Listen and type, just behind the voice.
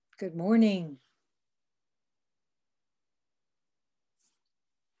Good morning.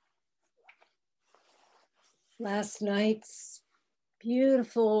 Last night's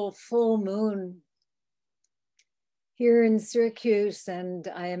beautiful full moon here in Syracuse, and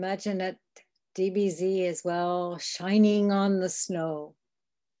I imagine at DBZ as well, shining on the snow.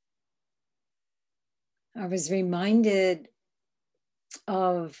 I was reminded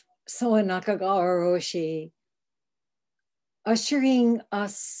of Soen Nakagawa Roshi ushering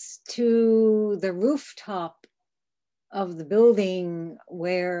us to the rooftop of the building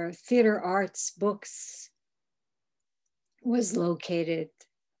where Theater Arts Books was located.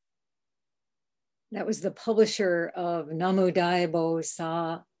 That was the publisher of Namu Daibo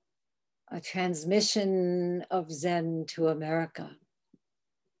Sa, a transmission of Zen to America.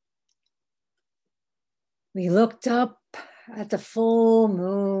 We looked up at the full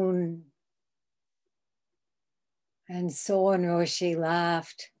moon, and Soen Roshi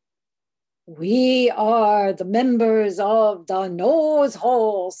laughed. "We are the members of the Nose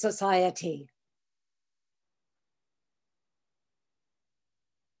Hole Society."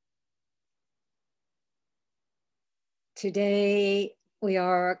 Today, we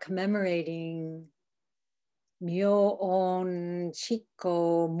are commemorating Myo-on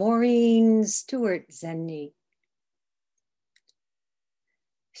Chiko Maureen Stewart Zenni.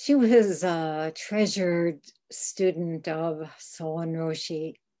 She was a treasured student of Soen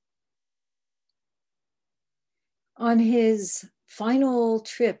Roshi. On his final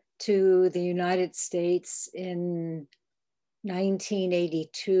trip to the United States in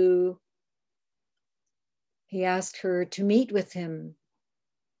 1982, he asked her to meet with him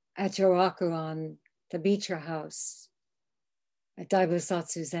at Yorakuran, the Beecher House at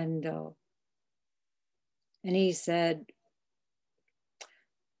Daibusatsu Zendo. And he said,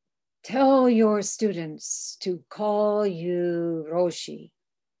 "Tell your students to call you Roshi."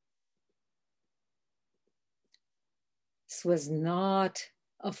 This was not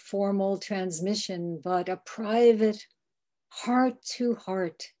a formal transmission, but a private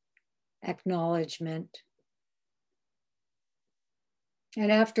heart-to-heart acknowledgement.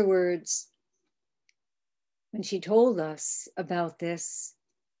 And afterwards, when she told us about this,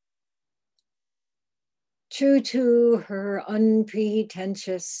 true to her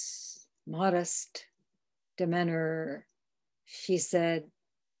unpretentious, modest demeanor, she said,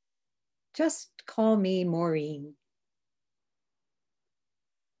 "Just call me Maureen."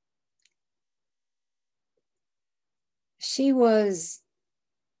 She was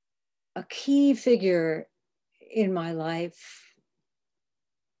a key figure in my life.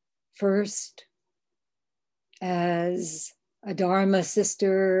 First, as a Dharma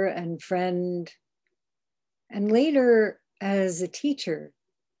sister and friend, and later as a teacher.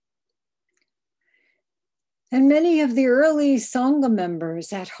 And many of the early Sangha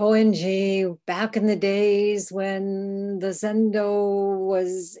members at Hoenji, back in the days when the Zendo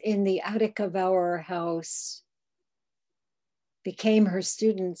was in the attic of our house, became her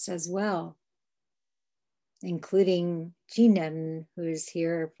students as well, including Jinen, who is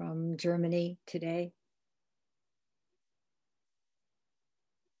here from Germany today.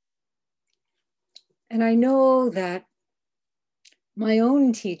 And I know that my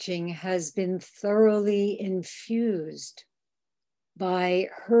own teaching has been thoroughly infused by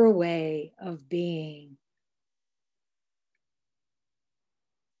her way of being.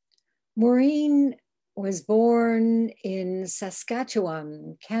 Maureen was born in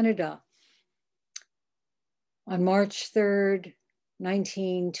Saskatchewan, Canada, on March 3rd,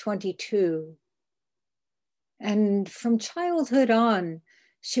 1922. And from childhood on,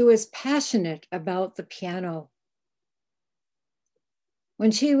 she was passionate about the piano.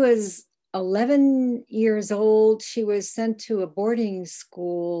 When she was 11 years old, she was sent to a boarding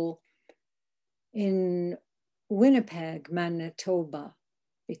school in Winnipeg, Manitoba,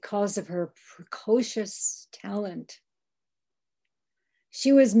 because of her precocious talent.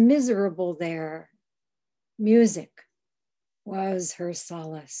 She was miserable there. Music was her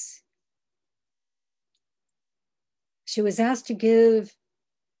solace. She was asked to give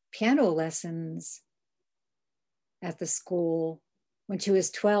piano lessons at the school when she was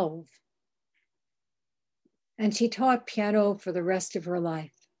 12. And she taught piano for the rest of her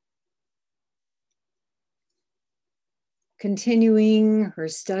life, continuing her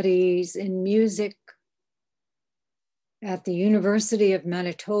studies in music at the University of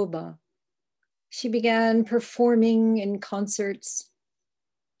Manitoba. She began performing in concerts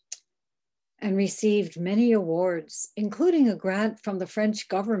and received many awards, including a grant from the French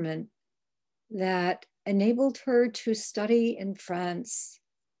government that enabled her to study in France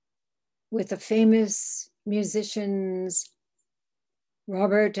with the famous musicians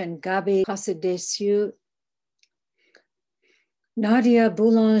Robert and Gabi Casadesiu, Nadia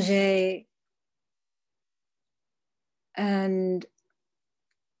Boulanger, and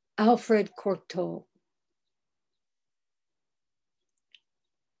Alfred Cortot.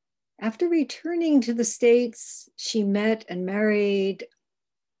 After returning to the States, she met and married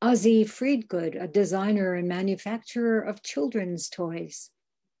Ozzie Friedgood, a designer and manufacturer of children's toys.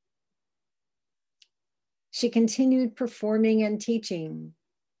 She continued performing and teaching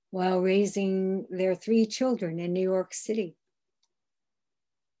while raising their 3 children in New York City.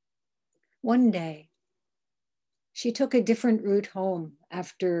 One day, she took a different route home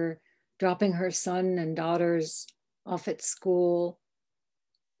after dropping her son and daughters off at school.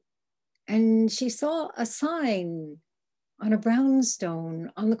 And she saw a sign on a brownstone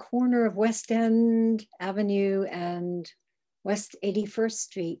on the corner of West End Avenue and West 81st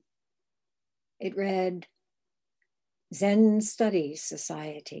Street. It read, Zen Study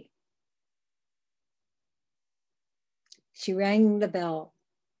Society. She rang the bell.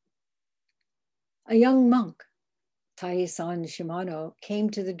 A young monk, Tai-san Shimano, came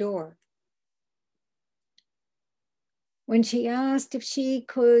to the door. When she asked if she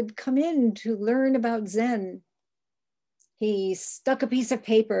could come in to learn about Zen, he stuck a piece of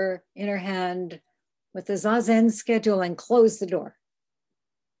paper in her hand with the Zazen schedule and closed the door.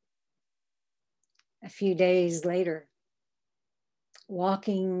 A few days later,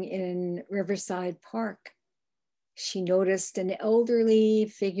 walking in Riverside Park, she noticed an elderly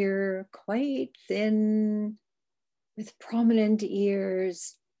figure, quite thin, with prominent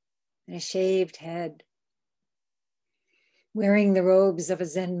ears and a shaved head, wearing the robes of a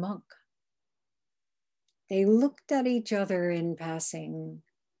Zen monk. They looked at each other in passing,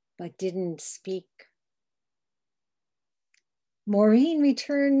 but didn't speak. Maureen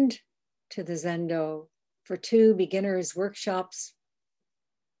returned to the Zendo for 2 beginners' workshops,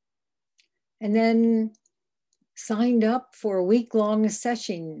 and then signed up for a week-long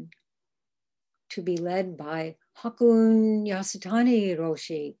session to be led by Hakun Yasutani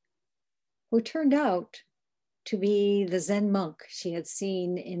Roshi, who turned out to be the Zen monk she had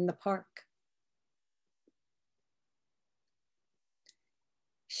seen in the park.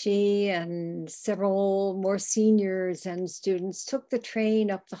 She and several more senior Zen students took the train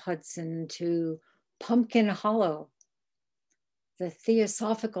up the Hudson to Pumpkin Hollow, the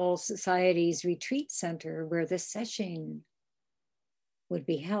Theosophical Society's retreat center where the session would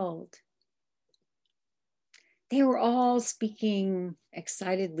be held. They were all speaking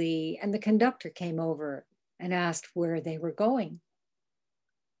excitedly, and the conductor came over and asked where they were going.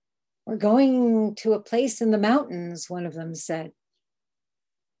 We're going to a place in the mountains, one of them said.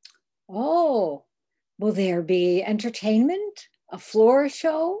 Oh, will there be entertainment? A floor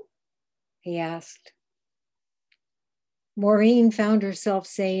show? He asked. Maureen found herself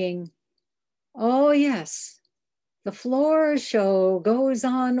saying, oh yes, the floor show goes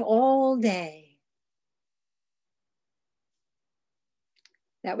on all day.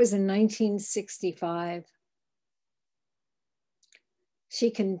 That was in 1965.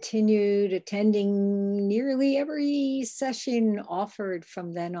 She continued attending nearly every session offered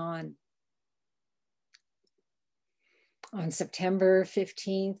from then on. On September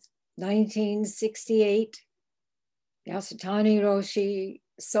 15th, 1968, Yasutani Roshi,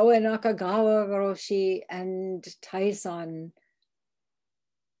 Soe Nakagawa Roshi, and Tai-san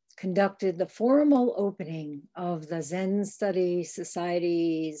conducted the formal opening of the Zen Study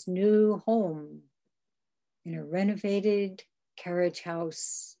Society's new home in a renovated carriage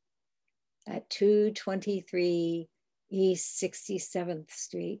house at 223 East 67th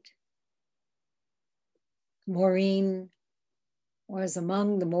Street. Maureen was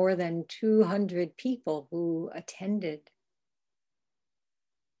among the more than 200 people who attended.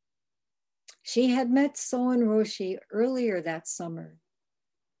 She had met Soen Roshi earlier that summer.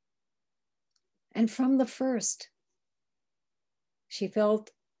 And from the first, she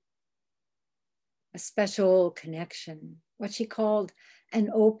felt a special connection, what she called an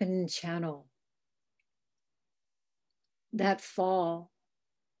open channel. That fall,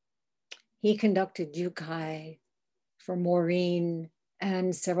 he conducted Jukai for Maureen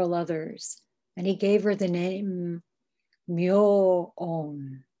and several others, and he gave her the name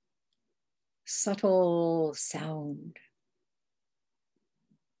Myo-on, subtle sound.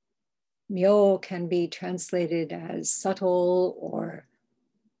 Myo can be translated as subtle or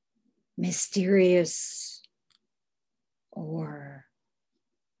mysterious or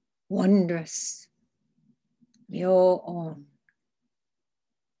wondrous. Myo-on.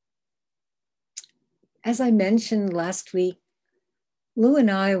 As I mentioned last week, Lou and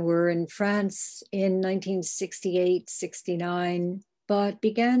I were in France in 1968-69, but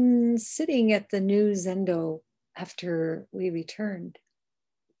began sitting at the new Zendo after we returned.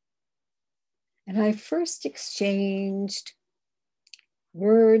 And I first exchanged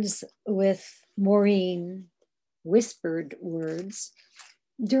words with Maureen, whispered words,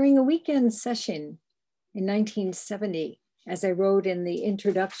 during a weekend session in 1970, as I wrote in the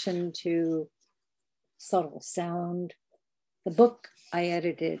introduction to Subtle Sound, the book I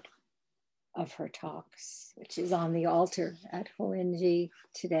edited of her talks, which is on the altar at Hoenji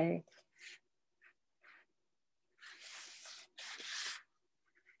today.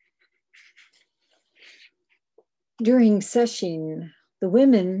 During session, the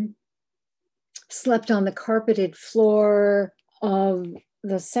women slept on the carpeted floor of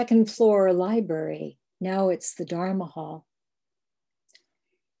the second floor library. Now it's the Dharma Hall.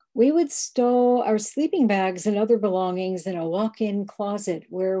 We would stow our sleeping bags and other belongings in a walk-in closet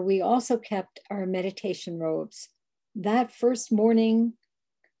where we also kept our meditation robes. That first morning,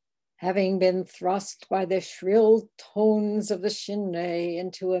 having been thrust by the shrill tones of the shinrei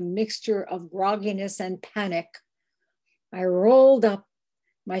into a mixture of grogginess and panic, I rolled up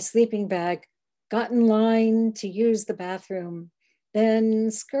my sleeping bag, got in line to use the bathroom,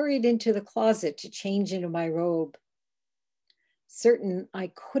 then scurried into the closet to change into my robe. Certain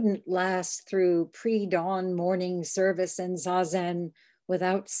I couldn't last through pre-dawn morning service and zazen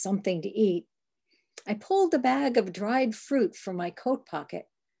without something to eat, I pulled a bag of dried fruit from my coat pocket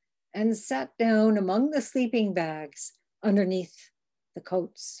and sat down among the sleeping bags underneath the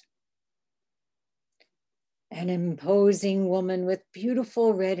coats. An imposing woman with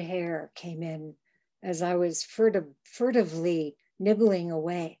beautiful red hair came in as I was furtively nibbling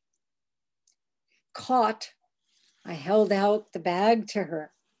away. Caught, I held out the bag to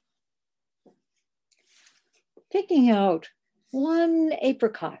her. Picking out one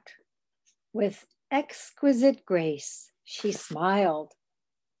apricot with exquisite grace, she smiled.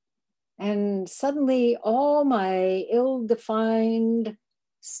 And suddenly all my ill-defined,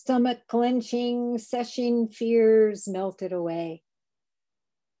 stomach-clenching session fears melted away.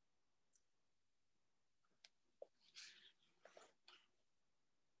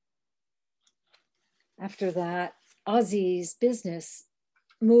 After that, Ozzy's business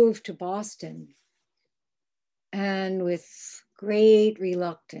moved to Boston. And with great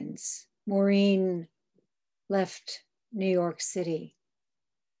reluctance, Maureen left New York City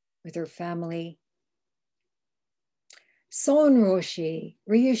with her family. Son Roshi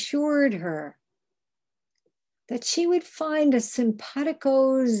reassured her that she would find a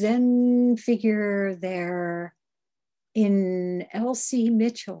simpatico Zen figure there in Elsie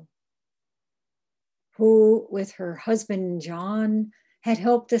Mitchell, who, with her husband John, had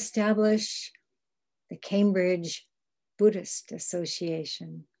helped establish the Cambridge Buddhist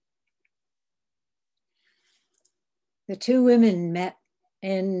Association. The two women met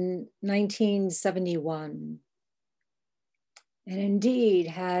in 1971 and indeed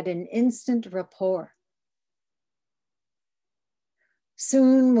had an instant rapport.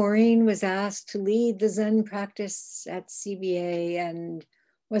 Soon, Maureen was asked to lead the Zen practice at CBA and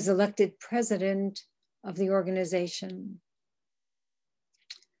was elected president of the organization.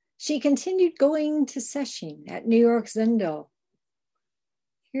 She continued going to session at New York Zendo.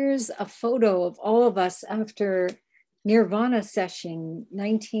 Here's a photo of all of us after Nirvana session,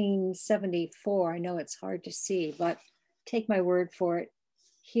 1974. I know it's hard to see, but take my word for it.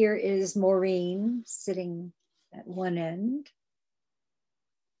 Here is Maureen sitting at one end.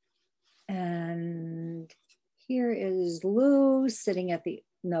 And here is Lou standing at the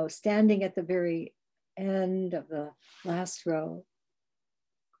very end of the last row.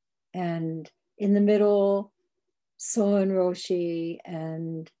 And in the middle, Soen Roshi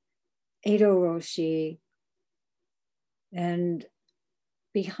and Edo Roshi. And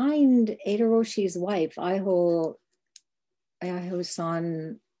behind Edo Roshi's wife, Aiho-san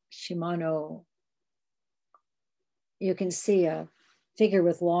Shimano, you can see a figure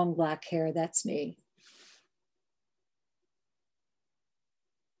with long black hair. That's me.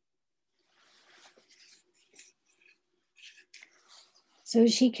 So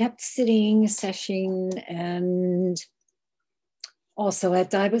she kept sitting, session, and also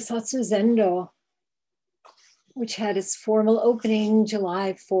at Daibosatsu Zendo, which had its formal opening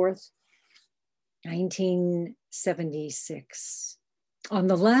July 4th, 1976. On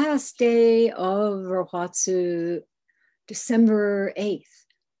the last day of Rohatsu, December 8th,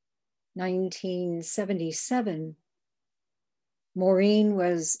 1977, Maureen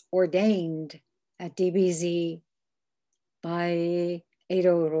was ordained at DBZ by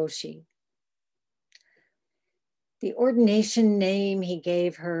Edo Roshi. The ordination name he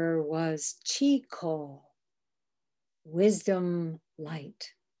gave her was Chiko, wisdom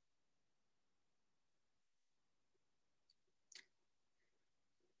light.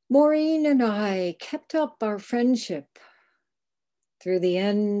 Maureen and I kept up our friendship through the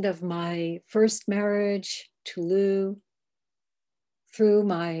end of my first marriage to Lou, through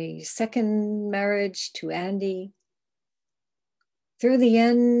my second marriage to Andy, through the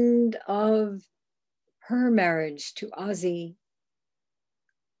end of her marriage to Ozzy,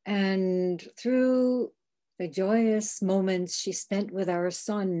 and through the joyous moments she spent with our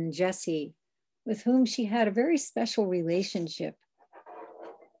son, Jesse, with whom she had a very special relationship.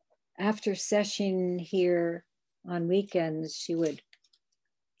 After session here on weekends, she would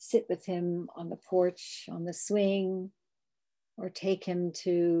sit with him on the porch, on the swing, or take him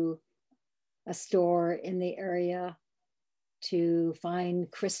to a store in the area to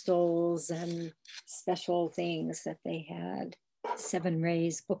find crystals and special things that they had. Seven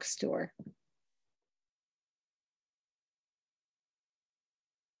Rays bookstore.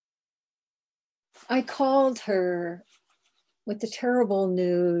 I called her with the terrible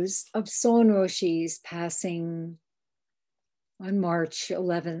news of Soen Roshi's passing on March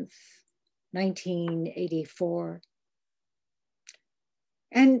 11th, 1984,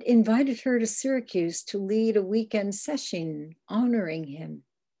 and invited her to Syracuse to lead a weekend session honoring him.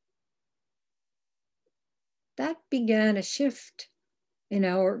 That began a shift in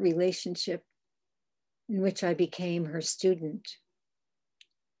our relationship, in which I became her student.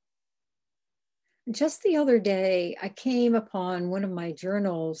 Just the other day, I came upon one of my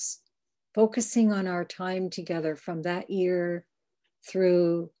journals focusing on our time together from that year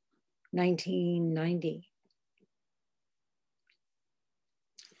through 1990.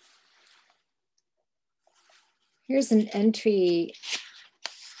 Here's an entry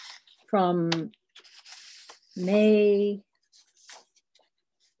from May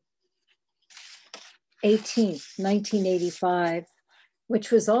 18th, 1985, which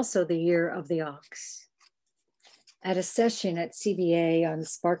was also the year of the ox, at a session at CBA on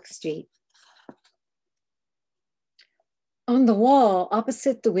Spark Street. On the wall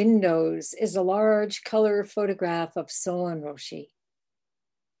opposite the windows is a large color photograph of Soen Roshi.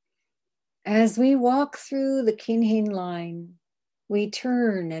 As we walk through the Kinhin line, we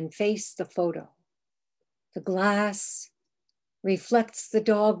turn and face the photo. The glass reflects the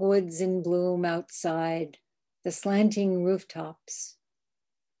dogwoods in bloom outside, the slanting rooftops.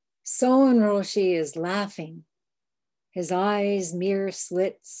 Soen Roshi is laughing, his eyes mere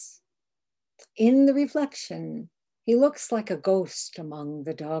slits. In the reflection, he looks like a ghost among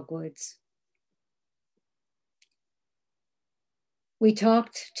the dogwoods. We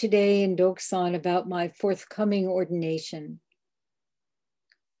talked today in Doksan about my forthcoming ordination.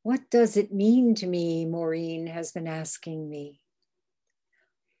 What does it mean to me, Maureen has been asking me.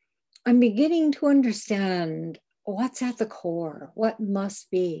 I'm beginning to understand what's at the core, what must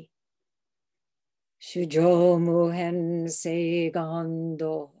be. Shujo Muhen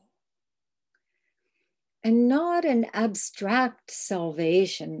Seigando. And not an abstract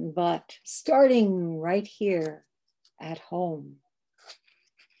salvation, but starting right here at home.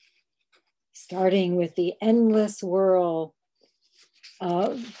 Starting with the endless whirl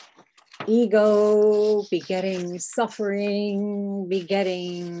of ego begetting suffering,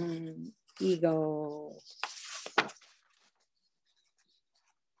 begetting ego.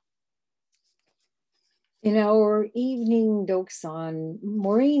 In our evening Doksan,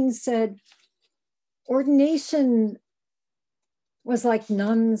 Maureen said, ordination was like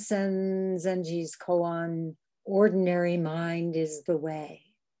Nansen Zenji's koan, ordinary mind is the way.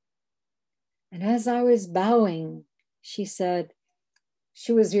 And as I was bowing, she said,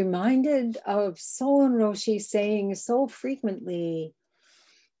 she was reminded of Soen Roshi saying so frequently,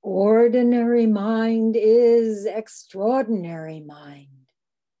 ordinary mind is extraordinary mind.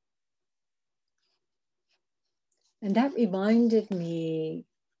 And that reminded me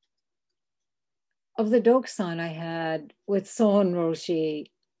of the Doksan I had with Soen Roshi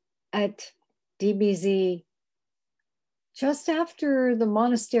at DBZ just after the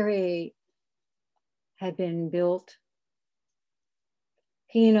monastery had been built.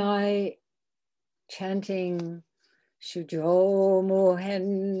 He and I chanting Shujo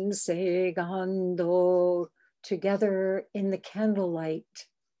Mohen Seigando together in the candlelight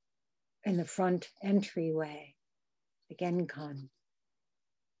in the front entryway, the Genkan.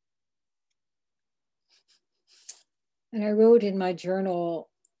 And I wrote in my journal,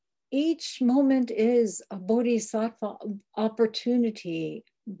 each moment is a bodhisattva opportunity,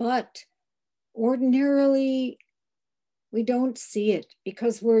 but ordinarily we don't see it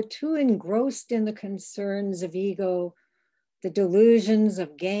because we're too engrossed in the concerns of ego, the delusions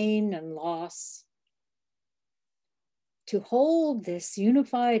of gain and loss, to hold this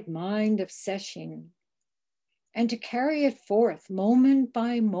unified mind of Sesshin and to carry it forth moment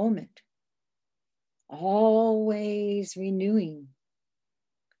by moment, always renewing.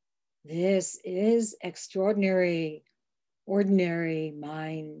 This is extraordinary, ordinary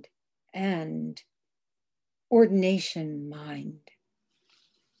mind and ordination mind.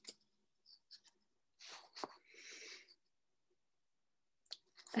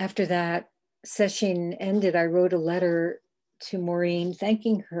 After that session ended, I wrote a letter to Maureen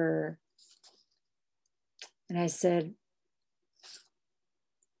thanking her. And I said,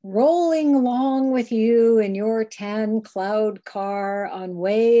 rolling along with you in your tan cloud car on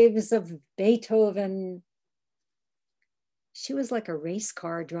waves of Beethoven. She was like a race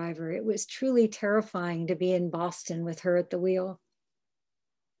car driver. It was truly terrifying to be in Boston with her at the wheel.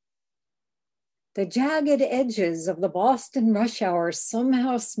 The jagged edges of the Boston rush hour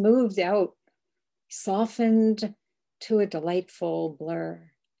somehow smoothed out, softened to a delightful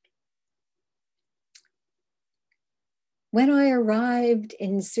blur. When I arrived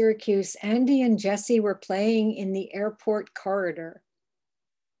in Syracuse, Andy and Jesse were playing in the airport corridor.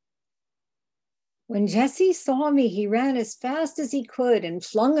 When Jesse saw me, he ran as fast as he could and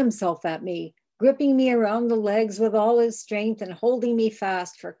flung himself at me, gripping me around the legs with all his strength and holding me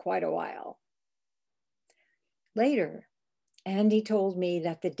fast for quite a while. Later, Andy told me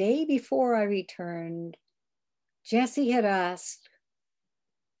that the day before I returned, Jesse had asked,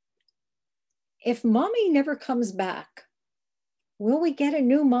 if mommy never comes back, will we get a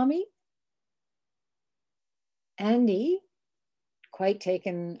new mommy? Andy, quite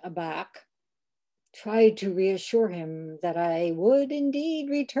taken aback, tried to reassure him that I would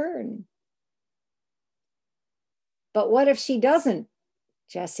indeed return. But what if she doesn't?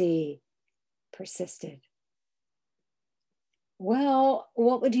 Jesse persisted. Well,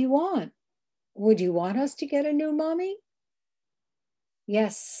 what would you want? Would you want us to get a new mommy?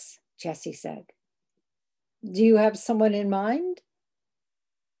 Yes, Jesse said. Do you have someone in mind?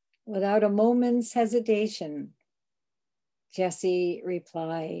 Without a moment's hesitation, Jesse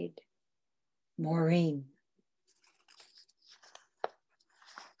replied, Maureen.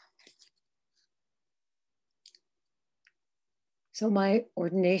 So my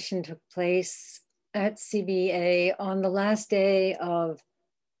ordination took place at CBA on the last day of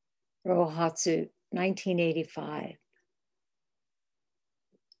Rohatsu, 1985.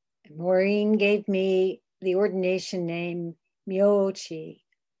 And Maureen gave me the ordination name Myochi,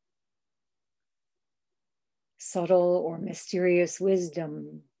 subtle or mysterious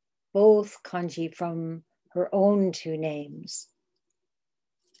wisdom, both kanji from her own two names.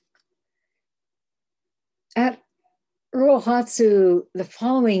 At Rohatsu the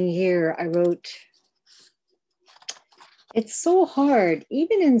following year, I wrote, it's so hard,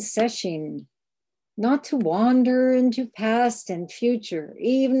 even in sesshin, not to wander into past and future,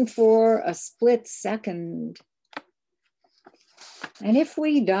 even for a split second. And if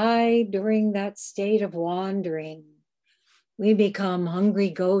we die during that state of wandering, we become hungry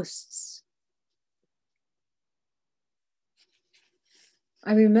ghosts.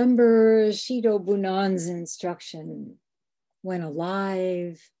 I remember Shido Bunan's instruction, when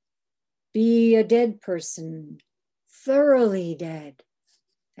alive, be a dead person, thoroughly dead,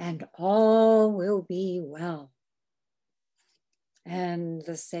 and all will be well. And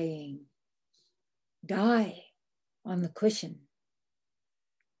the saying, die on the cushion.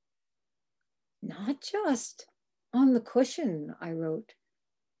 Not just on the cushion, I wrote.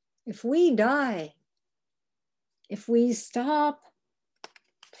 If we die, if we stop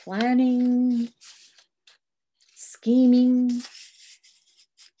planning, scheming,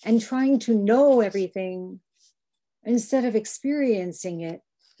 and trying to know everything instead of experiencing it,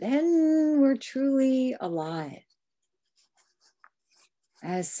 then we're truly alive.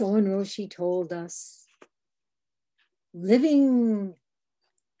 As Soen Roshi told us, living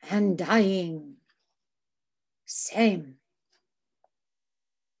and dying, same.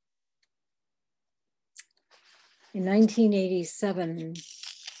 In 1987,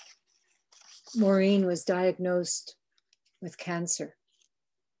 Maureen was diagnosed with cancer.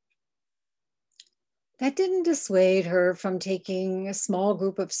 That didn't dissuade her from taking a small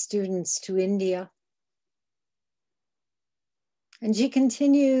group of students to India. And she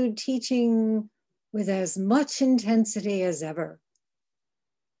continued teaching with as much intensity as ever.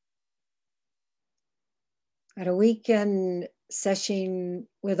 At a weekend session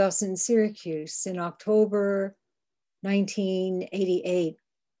with us in Syracuse in October 1988,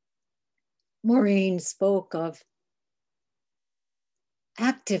 Maureen spoke of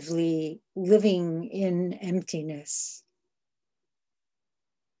actively living in emptiness.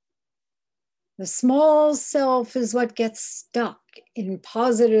 The small self is what gets stuck in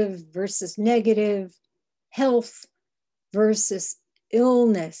positive versus negative, health versus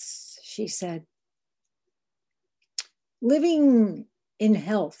illness, she said. Living in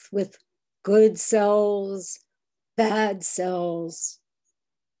health with good cells, bad cells,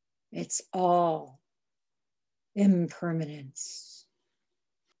 it's all impermanence.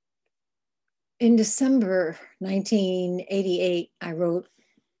 In December 1988, I wrote,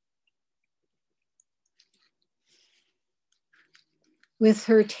 with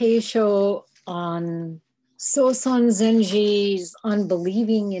her Teisho on Sosan Zenji's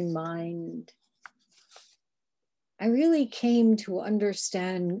Unbelieving in Mind, I really came to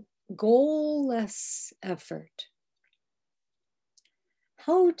understand goal-less effort.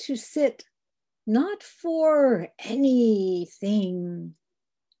 How to sit not for anything,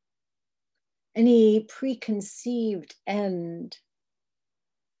 any preconceived end,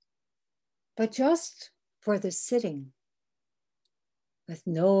 but just for the sitting with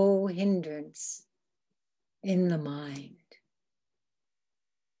no hindrance in the mind.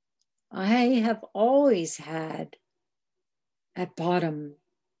 I have always had at bottom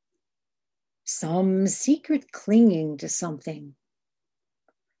some secret clinging to something.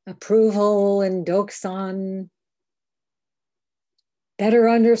 Approval and Doksan, better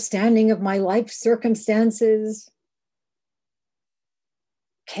understanding of my life circumstances,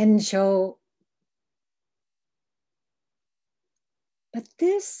 Kensho. But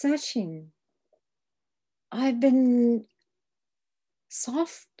this session, I've been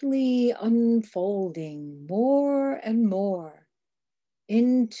softly unfolding more and more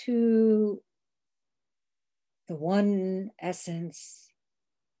into the one essence,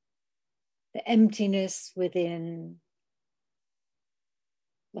 the emptiness within,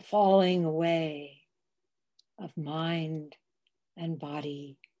 the falling away of mind and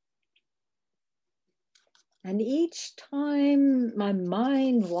body. And each time my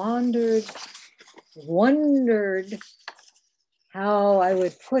mind wondered how I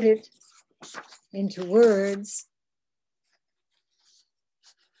would put it into words,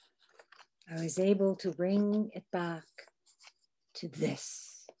 I was able to bring it back to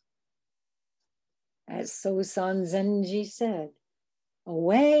this. As Sosan Zenji said,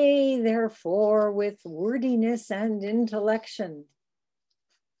 away therefore with wordiness and intellection.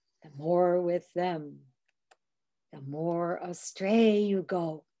 The more with them, the more astray you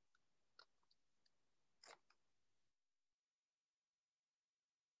go.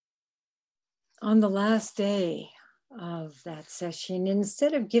 On the last day of that session,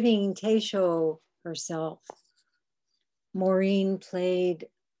 instead of giving Teisho herself, Maureen played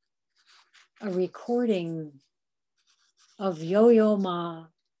a recording of Yo-Yo Ma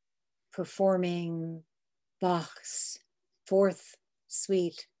performing Bach's Fourth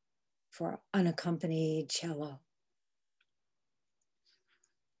Suite for unaccompanied cello.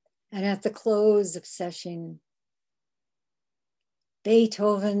 And at the close of session,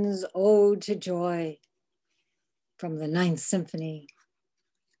 Beethoven's Ode to Joy from the Ninth Symphony.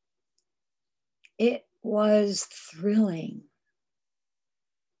 It was thrilling.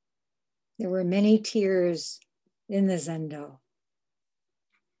 There were many tears in the Zendo.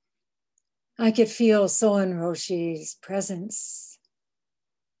 I could feel Soen Roshi's presence.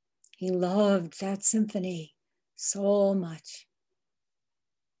 He loved that symphony so much.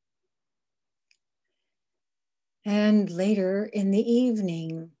 And later in the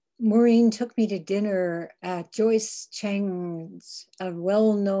evening, Maureen took me to dinner at Joyce Cheng's, a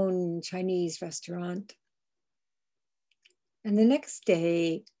well-known Chinese restaurant. And the next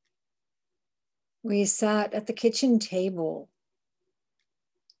day, we sat at the kitchen table.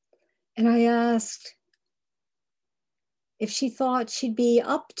 And I asked if she thought she'd be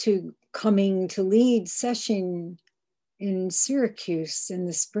up to coming to lead session in Syracuse in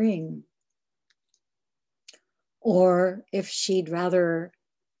the spring, or if she'd rather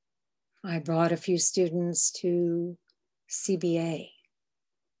I brought a few students to CBA.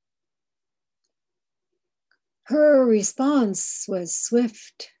 Her response was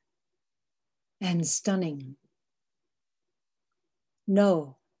swift and stunning.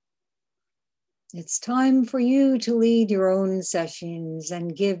 No, it's time for you to lead your own sessions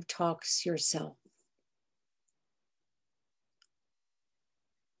and give talks yourself.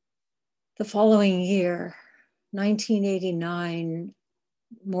 The following year, 1989,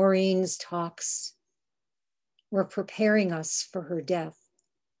 Maureen's talks were preparing us for her death.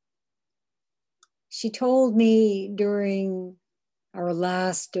 She told me during our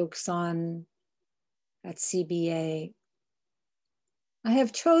last Doksan at CBA, I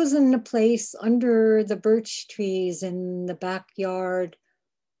have chosen a place under the birch trees in the backyard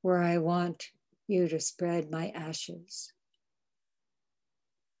where I want you to spread my ashes.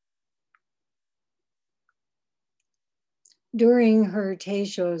 During her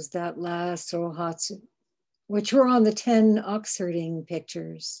teishos that last Rohatsu, which were on the 10 ox-herding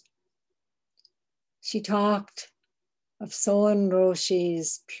pictures, she talked of Soen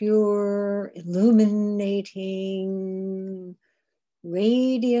Roshi's pure, illuminating,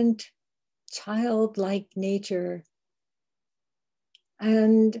 radiant, childlike nature,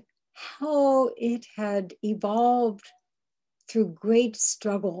 and how it had evolved through great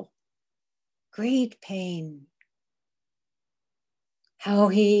struggle, great pain. How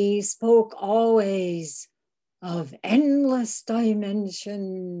he spoke always of endless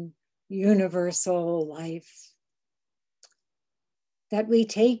dimension, universal life. That we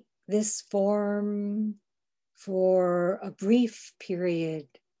take this form for a brief period,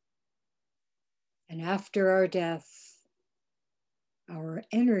 and after our death, our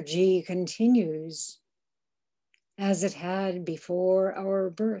energy continues as it had before our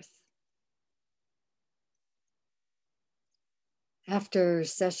birth. After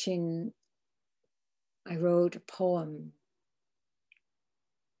session, I wrote a poem.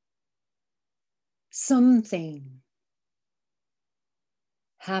 Something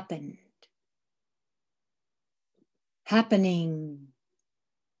happened. Happening.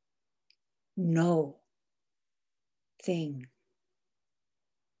 No thing.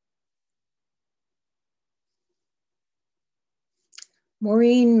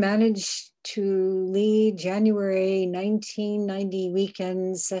 Maureen managed to lead January 1990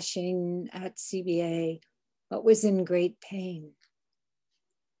 weekend session at CBA, but was in great pain.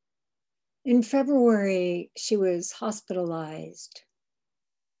 In February, she was hospitalized.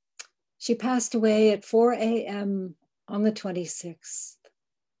 She passed away at 4 a.m. on the 26th.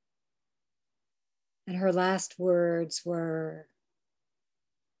 And her last words were,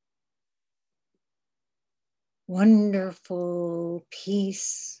 "Wonderful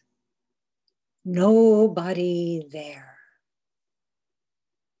peace, nobody there."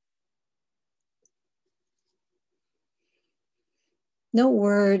 No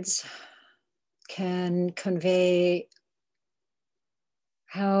words can convey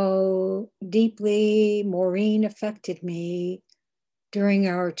how deeply Maureen affected me during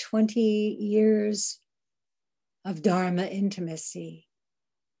our 20 years of Dharma intimacy.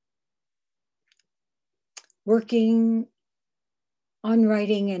 Working on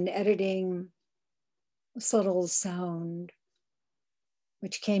writing and editing Subtle Sound,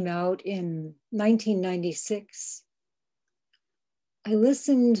 which came out in 1996. I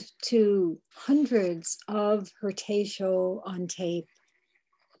listened to hundreds of her teisho on tape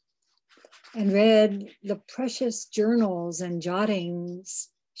and read the precious journals and jottings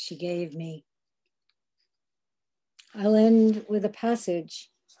she gave me. I'll end with a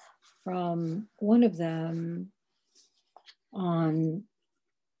passage from one of them on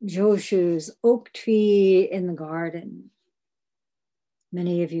Joshu's oak tree in the garden.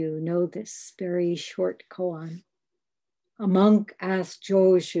 Many of you know this very short koan. A monk asked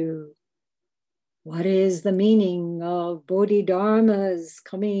Joshu, "What is the meaning of Bodhidharmas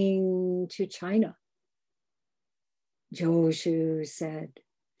coming to China?" Joshu said,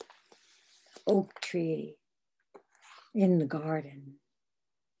 "Oak tree in the garden."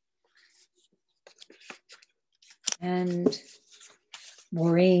 And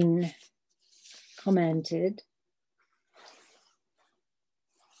Maureen commented,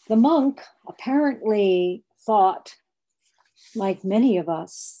 "The monk apparently thought, like many of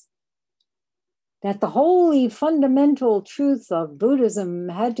us, that the wholly fundamental truth of Buddhism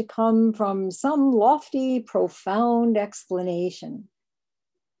had to come from some lofty, profound explanation."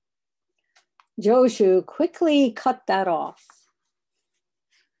 Joshu quickly cut that off.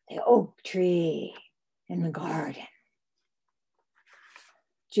 The oak tree in the garden.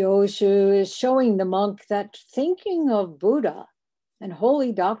 Joshu is showing the monk that thinking of Buddha and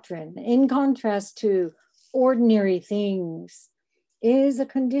holy doctrine, in contrast to ordinary things, is a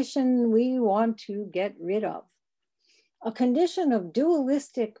condition we want to get rid of, a condition of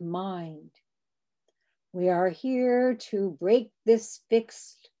dualistic mind. We are here to break this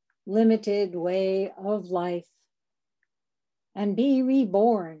fixed, limited way of life and be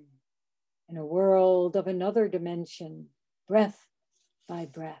reborn in a world of another dimension, breath by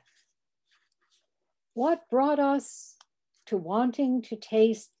breath. What brought us to wanting to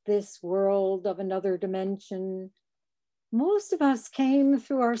taste this world of another dimension? Most of us came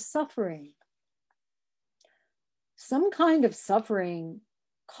through our suffering. Some kind of suffering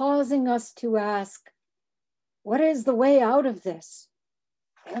causing us to ask, what is the way out of this?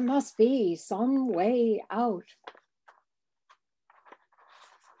 There must be some way out.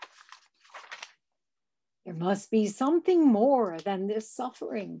 There must be something more than this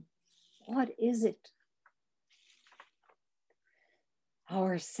suffering. What is it?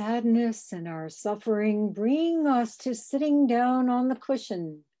 Our sadness and our suffering bring us to sitting down on the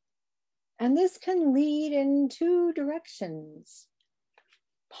cushion. And this can lead in two directions.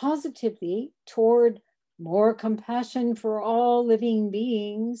 Positively toward more compassion for all living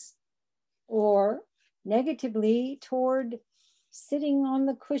beings, or negatively toward sitting on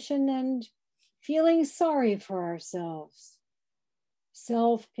the cushion and feeling sorry for ourselves.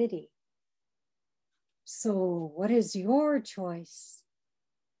 Self-pity. So, what is your choice?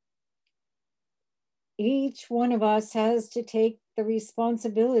 Each one of us has to take the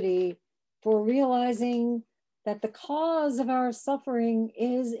responsibility for realizing that the cause of our suffering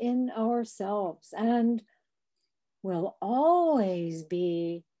is in ourselves and will always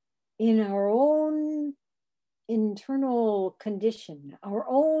be in our own internal condition, our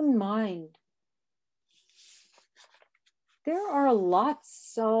own mind. There are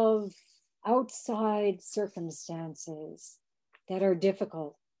lots of outside circumstances that are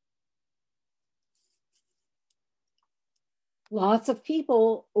difficult. Lots of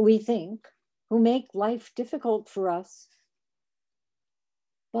people, we think, who make life difficult for us.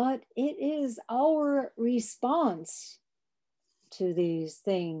 But it is our response to these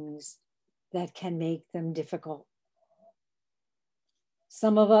things that can make them difficult.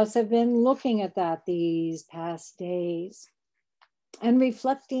 Some of us have been looking at that these past days and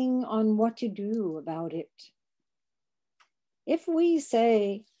reflecting on what to do about it. If we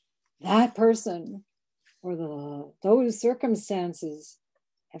say that person or those circumstances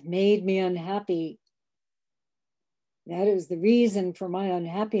have made me unhappy, that is the reason for my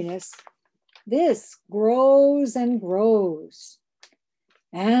unhappiness, this grows and grows.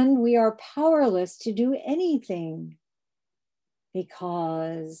 And we are powerless to do anything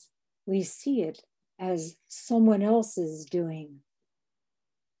because we see it as someone else's doing.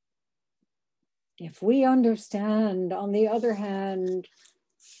 If we understand, on the other hand,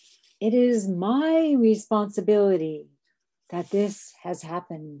 it is my responsibility that this has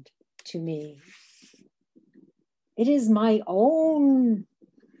happened to me. It is my own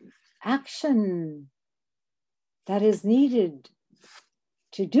action that is needed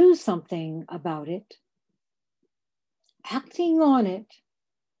to do something about it. Acting on it,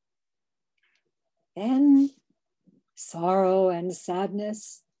 then sorrow and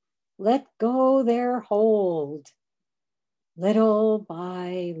sadness let go their hold, little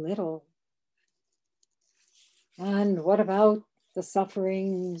by little. And what about the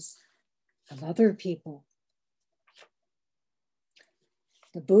sufferings of other people?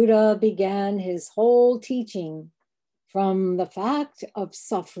 The Buddha began his whole teaching from the fact of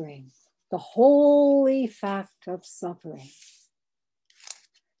suffering, the holy fact of suffering.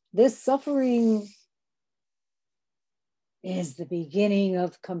 This suffering is the beginning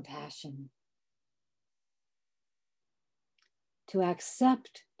of compassion. To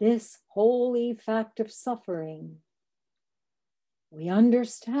accept this holy fact of suffering, we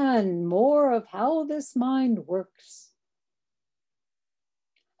understand more of how this mind works,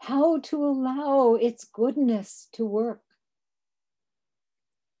 how to allow its goodness to work,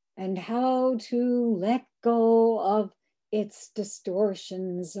 and how to let go of its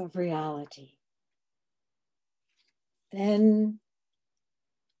distortions of reality. Then,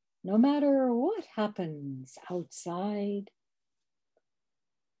 no matter what happens outside,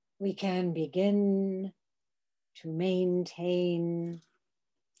 we can begin to maintain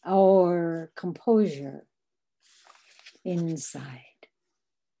our composure inside.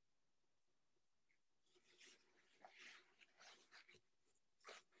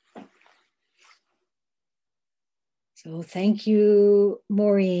 So thank you,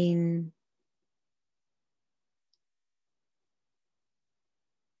 Maureen.